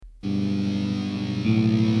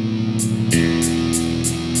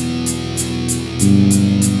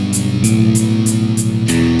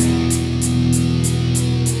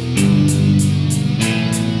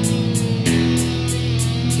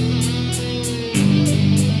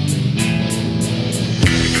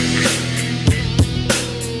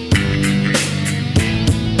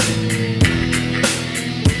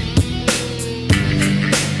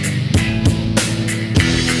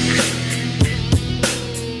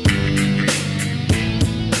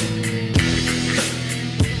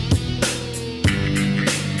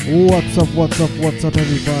What's up,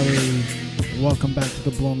 everybody? Welcome back to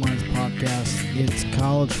the Blown Lines Podcast. It's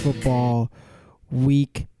college football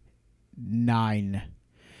week 9.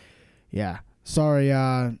 Yeah, sorry,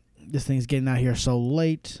 this thing's getting out here so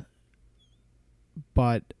late,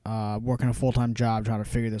 but working a full-time job trying to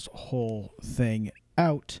figure this whole thing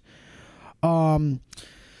out.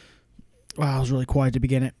 Wow, I was really quiet to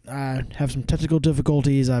begin it. I have some technical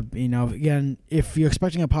difficulties. Again, if you're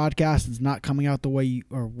expecting a podcast that's not coming out the way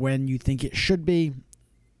or when you think it should be,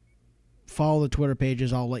 follow the Twitter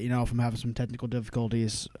pages. I'll let you know if I'm having some technical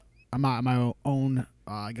difficulties. I'm at my own,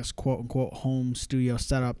 quote-unquote, home studio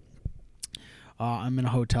setup. I'm in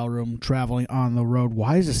a hotel room traveling on the road.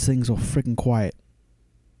 Why is this thing so freaking quiet?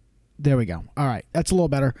 There we go. All right, that's a little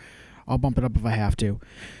better. I'll bump it up if I have to.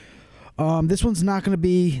 This one's not going to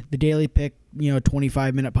be the daily pick,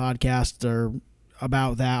 25-minute podcast or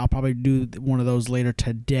about that. I'll probably do one of those later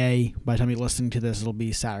today. By the time you're listening to this, it'll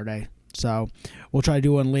be Saturday. So we'll try to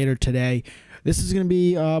do one later today. This is going to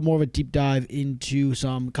be more of a deep dive into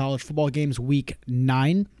some college football games, week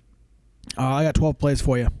 9. I got 12 plays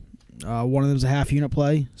for you. One of them is a half unit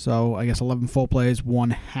play, so I guess 11 full plays,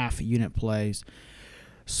 1 half unit plays.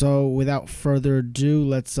 So without further ado,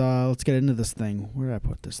 let's get into this thing. Where did I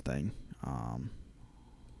put this thing?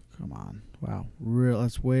 Come on. Wow.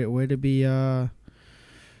 Let's way to be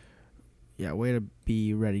way to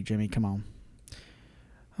be ready, Jimmy. Come on.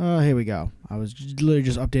 Here we go. I was literally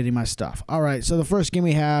just updating my stuff. All right. So the first game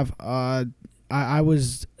we have, I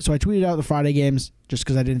tweeted out the Friday games just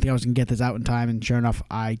because I didn't think I was gonna get this out in time, and sure enough,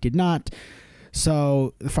 I did not.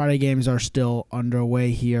 So the Friday games are still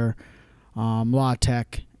underway here. La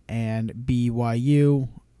Tech and BYU.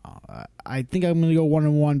 I think I'm going to go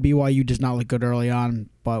 1-1. BYU does not look good early on,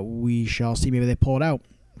 but we shall see. Maybe they pull it out.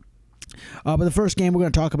 But the first game we're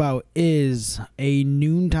going to talk about is a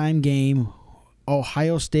noontime game.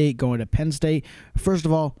 Ohio State going to Penn State. First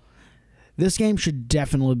of all, this game should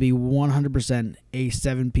definitely be 100% a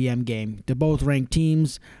 7 p.m. game. They're both ranked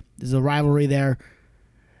teams. There's a rivalry there.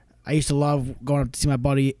 I used to love going up to see my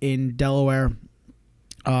buddy in Delaware.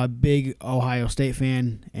 Big Ohio State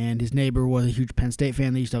fan, and his neighbor was a huge Penn State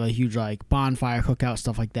fan. They used to have a huge bonfire, cookout,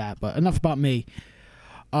 stuff like that. But enough about me.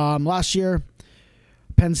 Last year,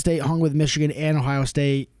 Penn State hung with Michigan and Ohio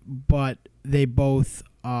State, but they both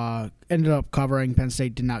ended up covering. Penn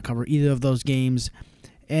State did not cover either of those games,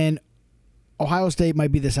 and Ohio State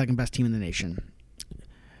might be the second best team in the nation.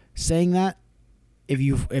 Saying that, if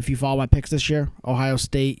you follow my picks this year, Ohio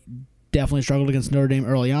State definitely struggled against Notre Dame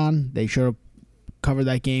early on. They should have covered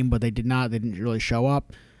that game, but they did not. They didn't really show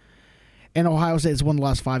up. And Ohio State has won the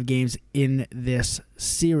last 5 games in this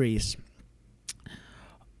series.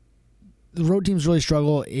 The road teams really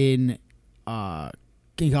struggle in college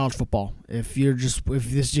football. If this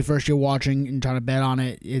is your first year watching and trying to bet on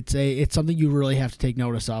it, it's something you really have to take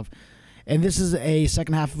notice of. And this is a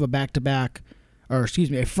second half of a back-to-back,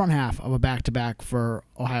 a front half of a back-to-back for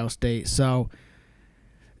Ohio State. So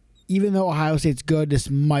even though Ohio State's good, this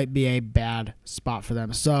might be a bad spot for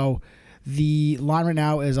them. So the line right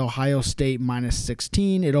now is Ohio State minus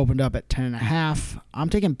 16. It opened up at 10.5. I'm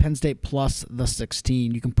taking Penn State plus the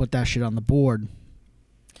 16. You can put that shit on the board.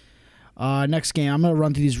 Next game, I'm going to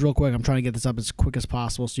run through these real quick. I'm trying to get this up as quick as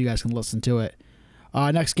possible so you guys can listen to it.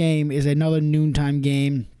 Next game is another noontime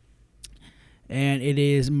game, and it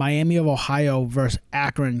is Miami of Ohio versus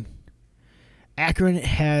Akron. Akron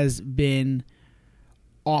has been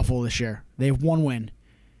awful this year. They have 1 win.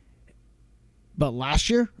 But last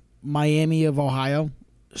year, Miami of Ohio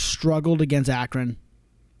struggled against Akron.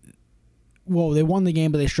 Well, they won the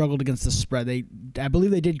game, but they struggled against the spread. I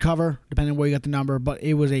believe they did cover, depending on where you got the number, but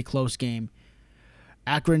it was a close game.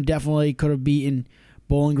 Akron definitely could have beaten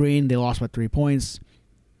Bowling Green. They lost by 3 points.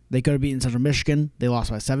 They could have beaten Central Michigan. They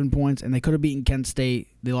lost by 7 points. And they could have beaten Kent State.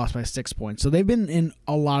 They lost by 6 points. So they've been in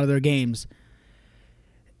a lot of their games.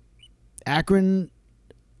 Akron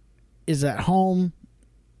is at home,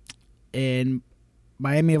 and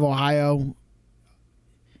Miami of Ohio,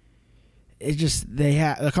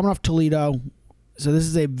 they're coming off Toledo, So this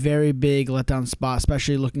is a very big letdown spot,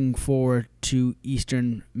 especially looking forward to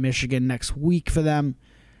Eastern Michigan next week for them.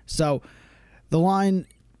 So the line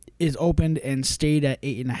is opened and stayed at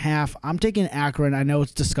 8.5. I'm taking Akron. I know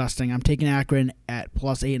it's disgusting. I'm taking Akron at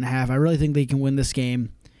plus 8.5. I really think they can win this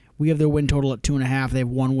game. We have their win total at 2.5. They have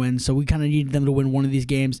one win, so we kind of need them to win one of these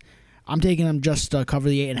games. I'm taking them just to cover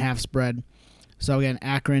the 8.5 spread. So again,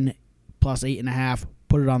 Akron plus 8.5.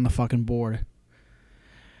 Put it on the fucking board.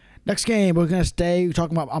 Next game, we're going to stay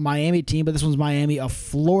talking about a Miami team, but this one's Miami of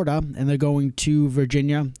Florida, and they're going to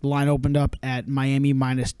Virginia. The line opened up at Miami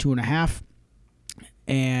minus 2.5,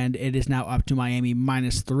 and it is now up to Miami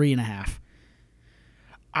minus 3.5.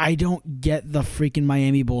 I don't get the freaking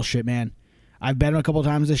Miami bullshit, man. I've bet them a couple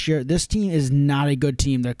times this year. This team is not a good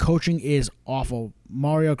team. Their coaching is awful.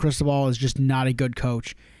 Mario Cristobal is just not a good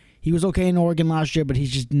coach. He was okay in Oregon last year, but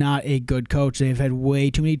he's just not a good coach. They've had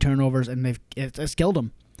way too many turnovers, and it's killed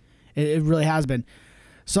them. It really has been.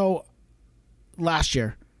 So, last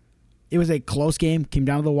year, it was a close game, came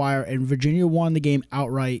down to the wire, and Virginia won the game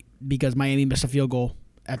outright because Miami missed a field goal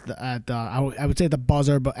I would say at the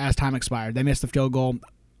buzzer, but as time expired. They missed the field goal,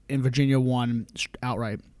 and Virginia won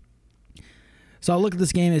outright. So I look at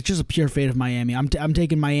this game, it's just a pure fate of Miami. I'm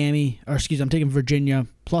taking I'm taking Virginia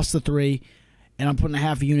plus the 3, and I'm putting a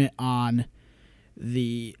half unit on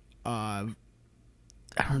the,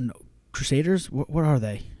 Crusaders? What are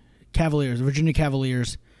they? Cavaliers, Virginia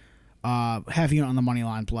Cavaliers, half unit on the money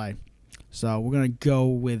line play. So we're going to go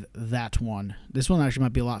with that one. This one actually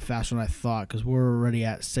might be a lot faster than I thought because we're already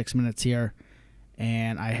at 6 minutes here.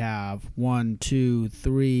 And I have 1, 2,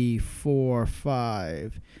 3, 4,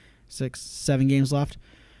 5, 6, 7 games left.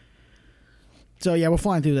 So yeah, we're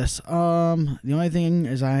flying through this. The only thing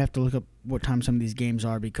is I have to look up what time some of these games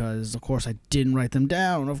are because, of course, I didn't write them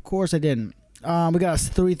down. Of course I didn't. We got a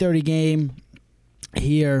 3:30 game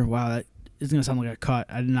here. Wow, that is going to sound like a cut.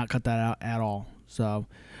 I did not cut that out at all. So,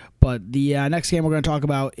 but the next game we're going to talk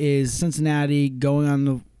about is Cincinnati going on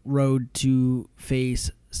the road to face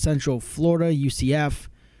Central Florida, UCF.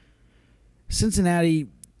 Cincinnati,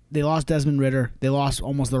 they lost Desmond Ridder. They lost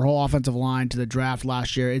almost their whole offensive line to the draft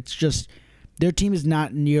last year. It's just their team is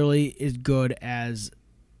not nearly as good as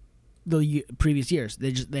the previous years.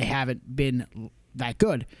 They haven't been that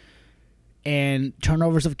good. And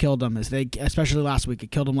turnovers have killed them, especially last week. It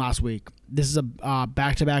killed them last week. This is a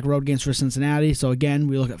back-to-back road games for Cincinnati. So, again,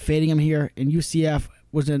 we look at fading them here. And UCF,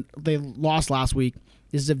 they lost last week.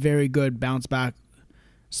 This is a very good bounce-back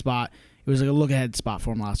spot. It was like a look-ahead spot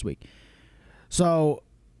for them last week. So,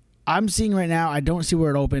 I'm seeing right now, I don't see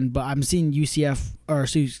where it opened, but I'm seeing Cincinnati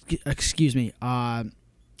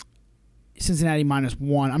minus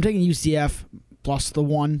 1. I'm taking UCF plus the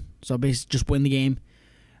 1, so basically just win the game.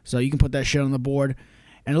 So you can put that shit on the board.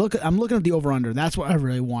 And I'm looking at the over-under. That's what I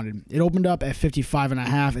really wanted. It opened up at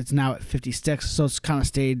 55.5. It's now at 56, so it's kind of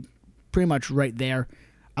stayed pretty much right there.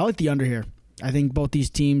 I like the under here. I think both these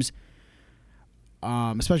teams,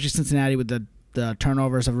 especially Cincinnati with the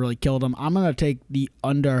turnovers, have really killed them. I'm going to take the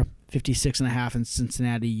under 56.5 in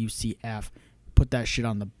Cincinnati UCF. Put that shit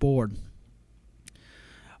on the board.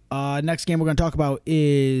 Next game we're going to talk about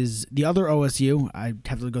is the other OSU. I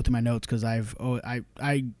have to go through my notes because I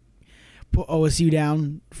put OSU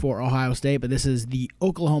down for Ohio State, but this is the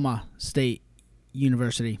Oklahoma State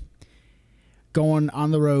University going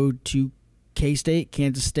on the road to K-State,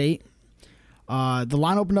 Kansas State. The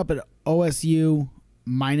line opened up at OSU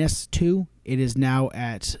minus 2. It is now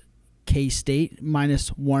at K-State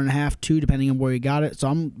minus 1.5, 2, depending on where you got it.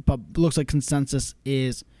 But looks like consensus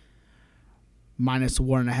is minus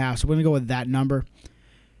 1.5. So we're going to go with that number.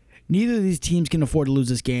 Neither of these teams can afford to lose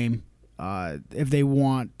this game if they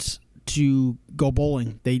want to go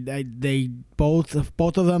bowling. They both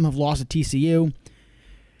of them have lost at TCU.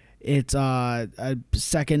 It's a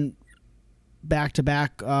second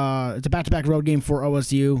back-to-back. It's a back-to-back road game for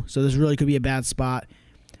OSU, so this really could be a bad spot.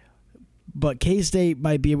 But K-State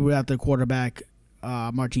might be able to without their quarterback,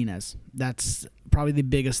 Martinez. That's probably the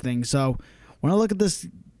biggest thing. So when I look at this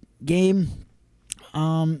game,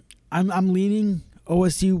 I'm leaning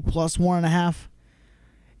OSU plus 1.5.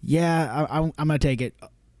 Yeah, I'm gonna take it.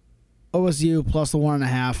 OSU plus the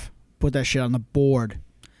 1.5. Put that shit on the board.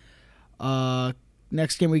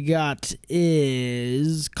 Next game we got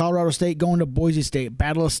is Colorado State going to Boise State.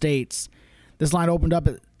 Battle of States. This line opened up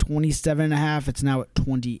at 27.5. It's now at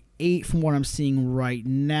 28 from what I'm seeing right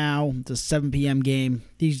now. It's a 7 p.m. game.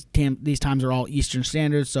 These times are all Eastern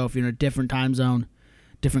Standard, so if you're in a different time zone,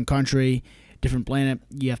 different country, different planet,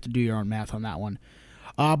 you have to do your own math on that one.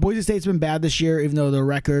 Boise State's been bad this year, even though their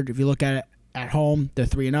record, if you look at it at home, they're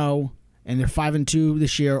 3-0, and they're 5-2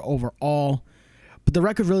 this year overall. But the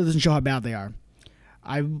record really doesn't show how bad they are.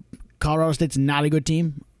 Colorado State's not a good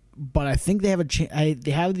team, but I think they have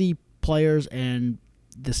they have the players and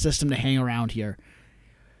the system to hang around here.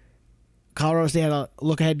 Colorado State had a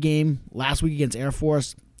look-ahead game last week against Air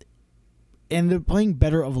Force, and they're playing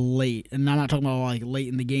better of late. And I'm not talking about like late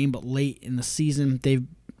in the game, but late in the season. They've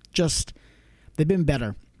been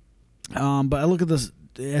better. But I look at this;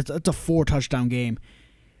 it's a 4-touchdown game.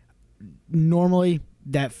 Normally,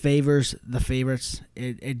 that favors the favorites.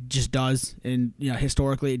 It just does, and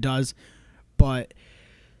historically it does. But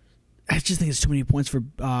I just think it's too many points for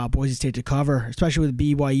Boise State to cover, especially with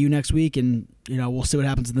BYU next week. And we'll see what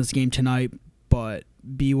happens in this game tonight. But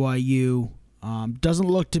BYU doesn't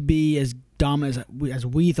look to be as dumb as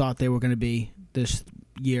we thought they were going to be this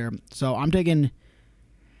year. So I'm taking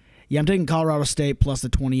Colorado State plus the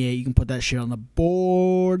 28. You can put that shit on the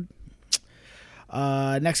board.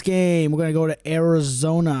 Next game, we're going to go to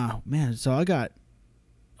Arizona. Man, so I got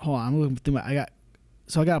to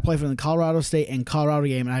play for the Colorado State and Colorado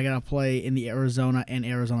game, and I got to play in the Arizona and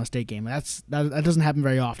Arizona State game. That doesn't happen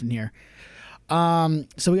very often here.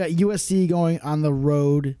 So we got USC going on the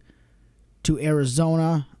road to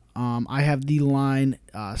Arizona. I have the line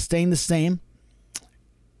staying the same.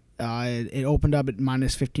 It opened up at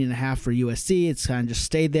minus 15.5 for USC. It's kind of just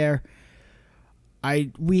stayed there.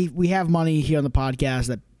 We have money here on the podcast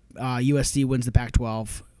that USC wins the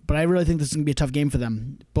Pac-12, but I really think this is going to be a tough game for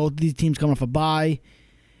them. Both these teams coming off a bye,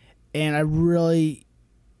 and I really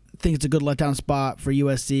think it's a good letdown spot for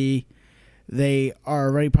USC. They are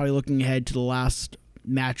already probably looking ahead to the last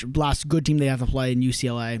good team they have to play in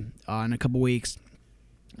UCLA in a couple weeks.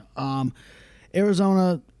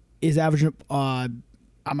 Arizona is averaging.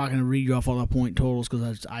 I'm not going to read you off all the point totals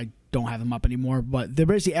because I don't have them up anymore, but they're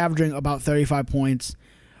basically averaging about 35 points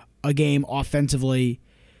a game offensively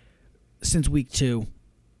since week 2.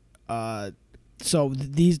 So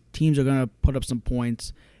these teams are going to put up some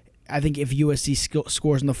points. I think if USC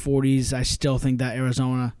scores in the 40s, I still think that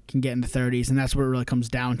Arizona can get in the 30s, and that's what it really comes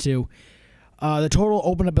down to. The total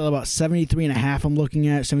opened up at about 73.5. I'm looking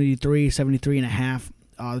at 73.5.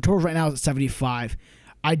 The total right now is at 75.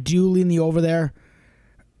 I do lean the over there.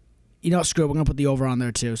 Screw it. We're going to put the over on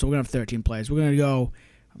there, too. So we're going to have 13 plays. We're going to go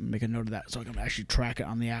make a note of that so I can actually track it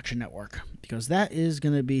on the Action Network, because that is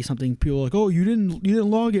going to be something people are like, oh, you didn't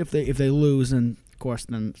log it if they lose. And, of course,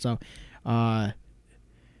 then so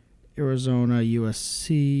Arizona,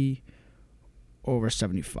 USC, over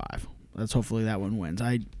 75. Hopefully that one wins.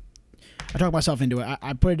 I talked myself into it.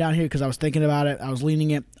 I put it down here because I was thinking about it. I was leaning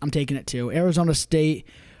it. I'm taking it, too. Arizona hosting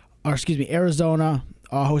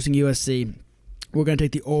USC. We're going to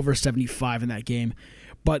take the over 75 in that game.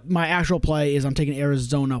 But my actual play is I'm taking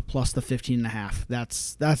Arizona plus the 15.5.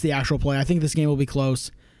 That's the actual play. I think this game will be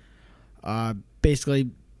close.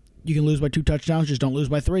 Basically, you can lose by 2 touchdowns. Just don't lose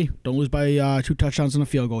by 3. Don't lose by 2 touchdowns and a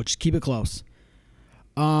field goal. Just keep it close.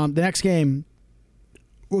 The next game,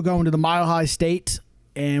 we're going to the Mile High State,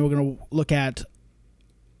 and we're going to look at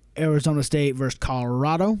Arizona State versus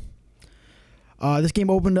Colorado. This game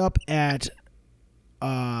opened up at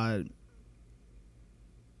minus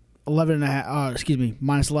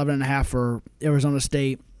 11.5 for Arizona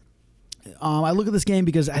State. I look at this game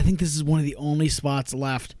because I think this is one of the only spots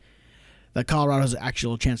left that Colorado has an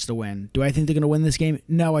actual chance to win. Do I think they're going to win this game?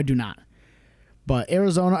 No, I do not. But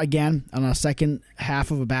Arizona, again, on a second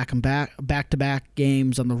half of a back-to-back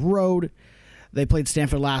games on the road. They played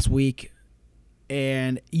Stanford last week,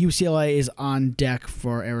 and UCLA is on deck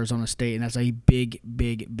for Arizona State, and that's a big,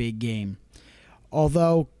 big, big game.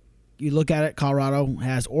 Although you look at it, Colorado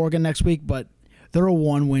has Oregon next week, but they're a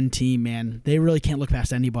 1-win team, man. They really can't look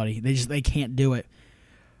past anybody. They can't do it.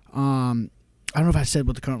 I don't know if I said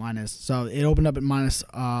what the current line is. So it opened up at minus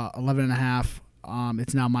 11.5.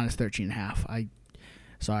 It's now minus 13.5.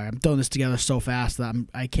 Sorry, I'm throwing this together so fast that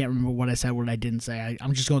I can't remember what I said, what I didn't say.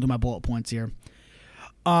 I'm just going through my bullet points here.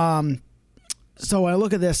 So when I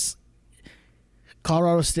look at this,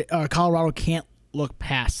 Colorado can't look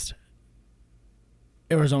past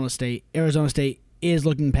Arizona State. Arizona State is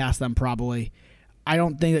looking past them probably. I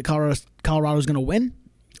don't think that Colorado's going to win,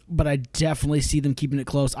 but I definitely see them keeping it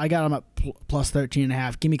close. I got them at plus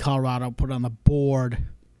 13.5. Give me Colorado. Put it on the board.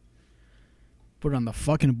 Put it on the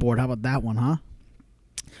fucking board. How about that one, huh?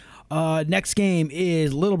 Next game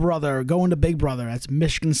is Little Brother going to Big Brother. That's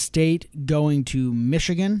Michigan State going to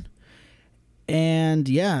Michigan. And,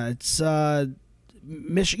 yeah, it's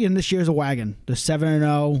Michigan this year is a wagon. They're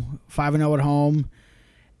 7-0, 5-0 at home,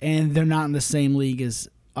 and they're not in the same league as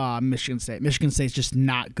Michigan State. Michigan State's just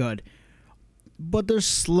not good. But they're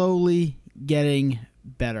slowly getting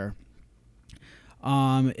better.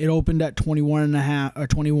 It opened at 21.5 or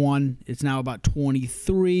 21. It's now about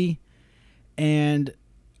 23. And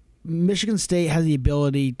Michigan State has the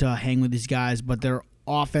ability to hang with these guys, but their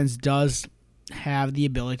offense does have the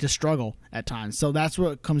ability to struggle at times. So that's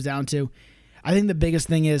what it comes down to. I think the biggest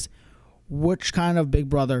thing is, which kind of big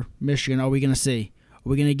brother Michigan are we going to see? Are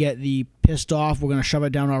we going to get the pissed off, we're going to shove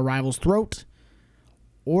it down our rival's throat?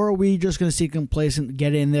 Or are we just going to see complacent,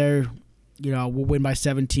 get in there, we'll win by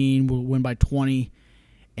 17, we'll win by 20,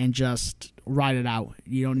 and just ride it out?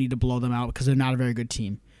 You don't need to blow them out because they're not a very good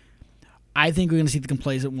team. I think we're going to see the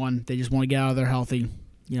complacent one. They just want to get out of there healthy.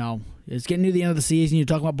 It's getting near the end of the season. You're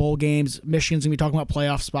talking about bowl games. Michigan's going to be talking about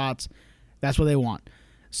playoff spots. That's what they want.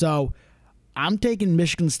 So I'm taking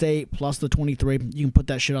Michigan State plus the 23. You can put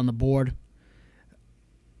that shit on the board.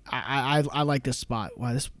 I like this spot.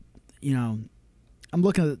 Wow, I'm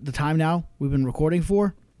looking at the time now we've been recording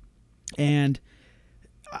for, and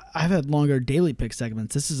I've had longer daily pick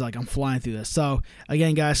segments. This is like I'm flying through this. So,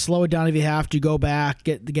 again, guys, slow it down if you have to. Go back,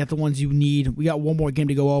 get the ones you need. We got one more game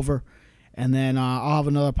to go over, and then I'll have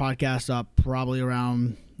another podcast up probably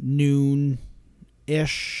around noon-ish,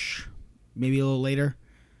 maybe a little later,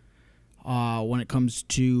 when it comes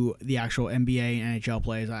to the actual NBA and NHL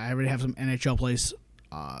plays. I already have some NHL plays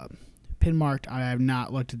pin marked. I have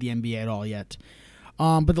not looked at the NBA at all yet.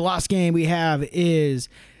 But the last game we have is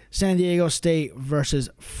San Diego State versus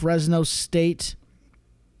Fresno State.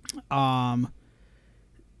 San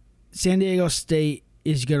Diego State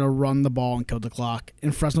is going to run the ball and kill the clock,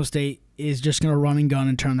 and Fresno State is just going to run and gun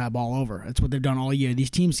and turn that ball over. That's what they've done all year. These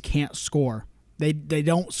teams can't score. They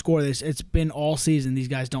don't score this. It's been all season. These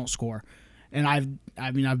guys don't score. And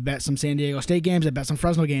I've bet some San Diego State games. I bet some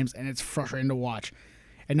Fresno games, and it's frustrating to watch.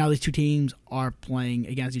 And now these two teams are playing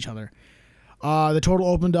against each other. The total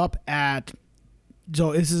opened up at,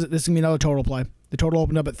 so this is going to be another total play. The total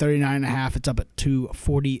opened up at 39.5. It's up at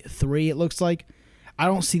 243, it looks like. I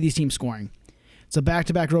don't see these teams scoring. It's a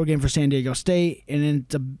back-to-back road game for San Diego State, and then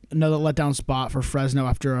it's another letdown spot for Fresno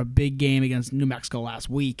after a big game against New Mexico last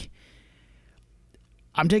week.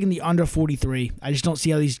 I'm taking the under 43. I just don't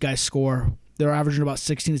see how these guys score. They're averaging about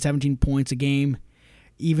 16 to 17 points a game,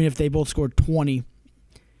 even if they both scored 20.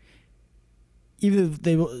 Even if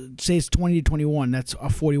they say it's 20 to 21, that's a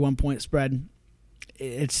 41-point spread.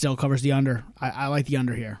 It still covers the under. I like the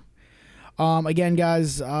under here. Again,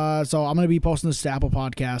 guys, so I'm going to be posting this to Apple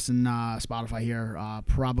Podcasts and Spotify here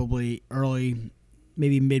probably early,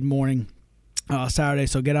 maybe mid-morning Saturday.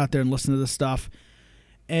 So get out there and listen to this stuff.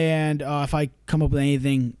 And if I come up with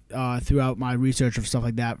anything throughout my research of stuff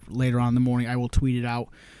like that later on in the morning, I will tweet it out.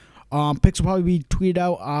 Picks will probably be tweeted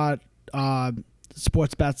out at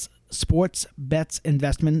Sports Bets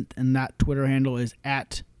Investment, and that Twitter handle is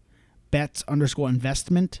at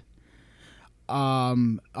bets_investment.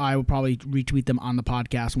 I will probably retweet them on the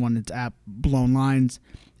podcast when it's at Blown Lines.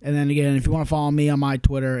 And then again, if you want to follow me on my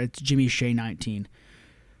Twitter, it's Jimmy Shea 19.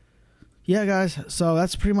 Yeah, guys, so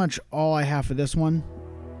that's pretty much all I have for this one.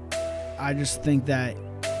 I just think that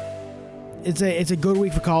it's a good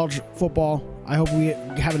week for college football. I hope we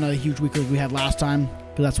have another huge week like we had last time,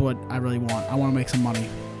 because that's what I really want. I want to make some money.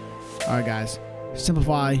 All right, guys,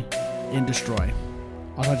 simplify and destroy.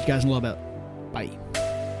 I'll talk to you guys in a little bit. Bye.